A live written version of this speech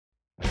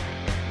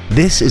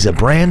This is a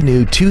brand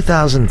new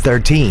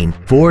 2013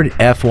 Ford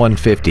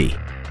F-150.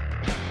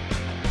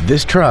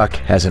 This truck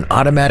has an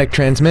automatic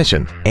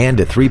transmission and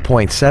a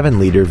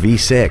 3.7-liter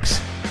V6.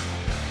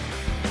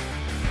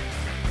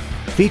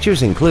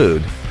 Features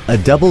include a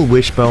double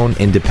wishbone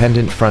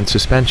independent front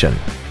suspension,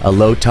 a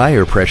low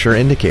tire pressure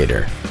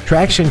indicator,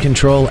 traction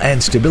control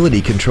and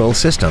stability control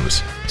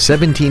systems,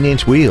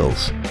 17-inch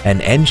wheels,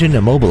 an engine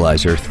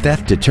immobilizer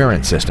theft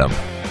deterrent system,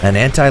 an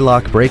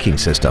anti-lock braking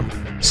system,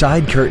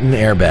 side curtain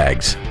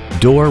airbags,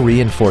 door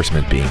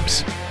reinforcement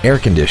beams, air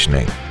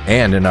conditioning,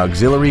 and an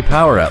auxiliary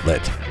power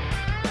outlet.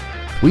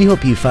 We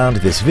hope you found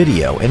this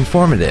video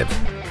informative.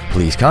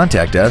 Please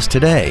contact us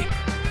today.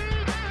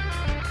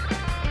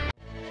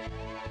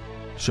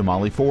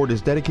 Shamaley Ford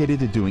is dedicated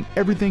to doing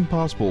everything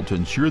possible to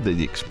ensure that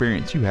the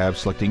experience you have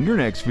selecting your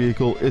next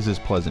vehicle is as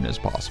pleasant as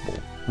possible.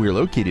 We are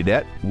located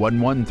at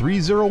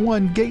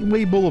 11301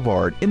 Gateway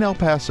Boulevard in El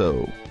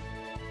Paso.